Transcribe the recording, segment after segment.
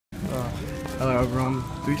Hello everyone,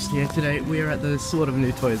 Boost here. Today we are at the sort of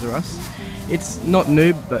new Toys R Us. It's not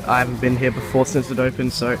new, but I haven't been here before since it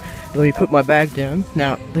opened, so let me put my bag down.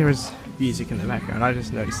 Now, there is music in the background, I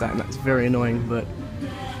just noticed that and that's very annoying, but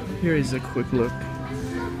here is a quick look.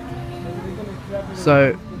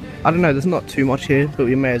 So, I don't know, there's not too much here, but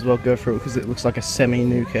we may as well go through it because it looks like a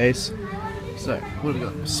semi-new case. So, what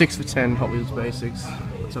have we got? 6 for 10 Hot Wheels Basics.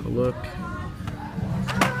 Let's have a look.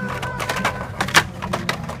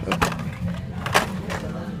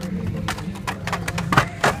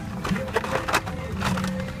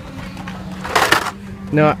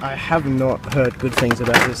 Now, I have not heard good things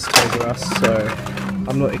about this Toys R Us, so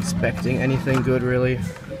I'm not expecting anything good really,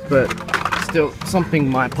 but still, something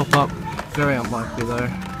might pop up. Very unlikely though.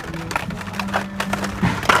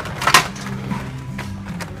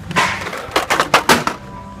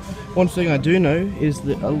 One thing I do know is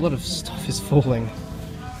that a lot of stuff is falling,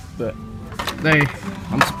 but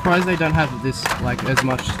I'm surprised they don't have this like as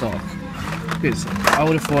much stock, because I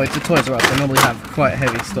would have thought it's a Toys R Us, they normally have quite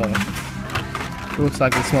heavy stock. It looks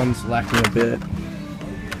like this one's lacking a bit.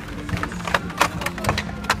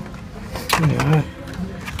 Yeah.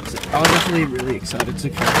 So I was actually really excited to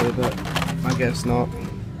cover, but I guess not.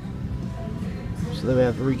 So there we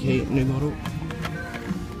have Reheat new model.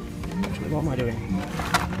 Actually, what am I doing?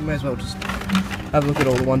 I may as well just have a look at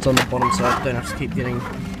all the ones on the bottom so I don't have to keep getting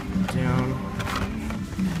down.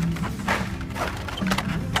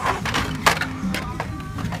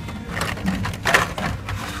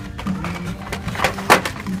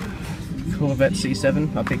 Corvette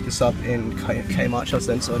C7. I picked this up in Kmart just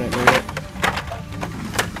then, so I don't need it.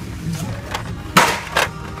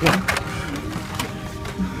 Yeah.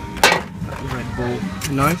 Red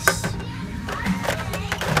Bull. Nice.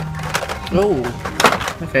 Oh,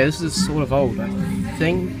 okay, this is sort of old, I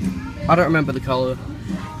think. I don't remember the colour,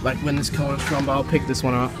 like when this colour is from, but I'll pick this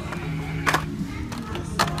one up.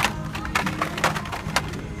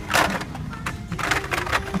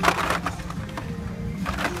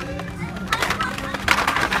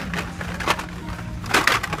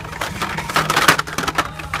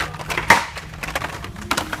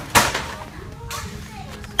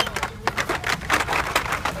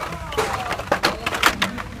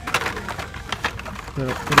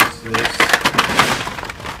 What is this?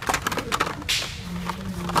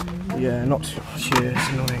 Yeah, not too much here, it's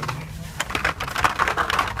annoying.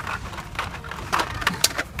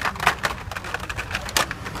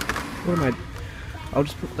 What am I? I'll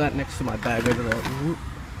just put that next to my bag over there.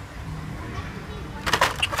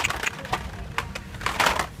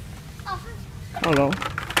 Hello.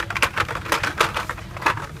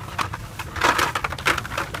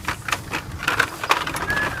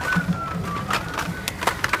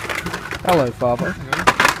 Hello, Father.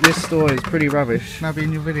 Hello. This store is pretty rubbish. Can I be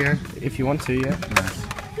in your video? If you want to, yeah.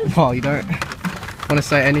 No. Well, you don't want to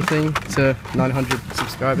say anything to 900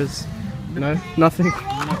 subscribers? No? Nothing?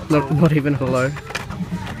 Not even hello?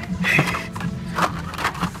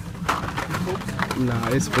 No,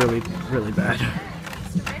 it's really, really bad.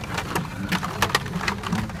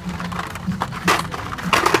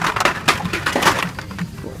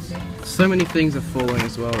 So many things are falling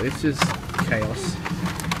as well, it's just chaos.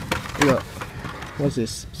 We got, what's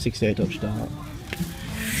this? 68 Dodge Dart.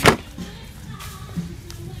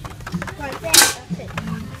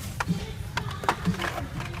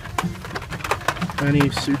 Any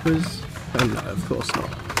supers? Oh no, of course not.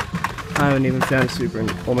 I haven't even found a super in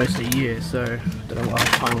almost a year, so I don't know why I'll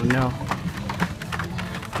find one now.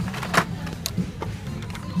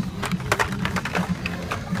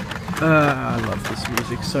 I love this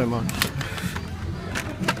music so much.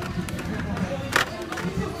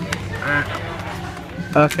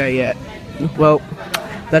 Okay, yeah. Well,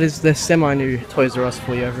 that is the semi-new Toys R Us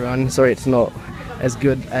for you, everyone. Sorry it's not as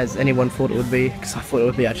good as anyone thought it would be, because I thought it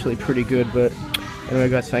would be actually pretty good, but anyway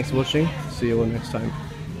guys, thanks for watching. See you all next time.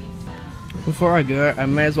 Before I go, I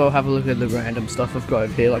may as well have a look at the random stuff I've got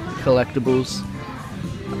over here, like the collectibles.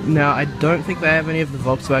 Now, I don't think they have any of the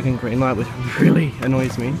Volkswagen Greenlight, which really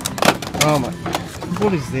annoys me. Oh my,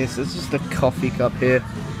 what is this? It's just a coffee cup here.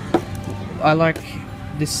 I like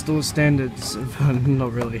this store standards, but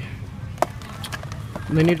not really.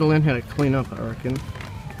 They need to learn how to clean up, I reckon.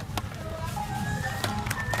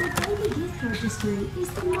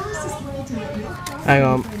 Hang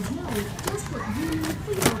on.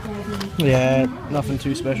 Yeah, nothing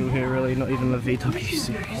too special here really, not even the VW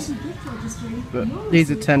series. But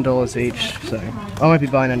these are $10 each, so I won't be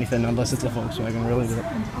buying anything unless it's a Volkswagen really. But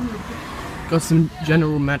got some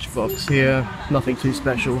general Matchbox here, nothing too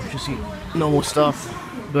special, just normal stuff.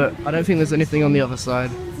 But I don't think there's anything on the other side.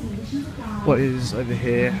 What is over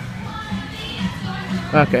here?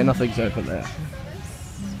 Okay, nothing's open there.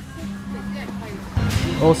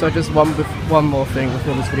 Also, just one more thing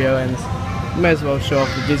before this video ends. May as well show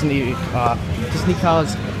off the Disney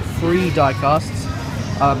Cars free diecasts.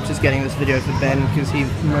 Just getting this video for Ben because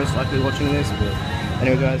he's most likely watching this. But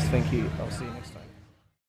anyway, guys, thank you. I'll see you.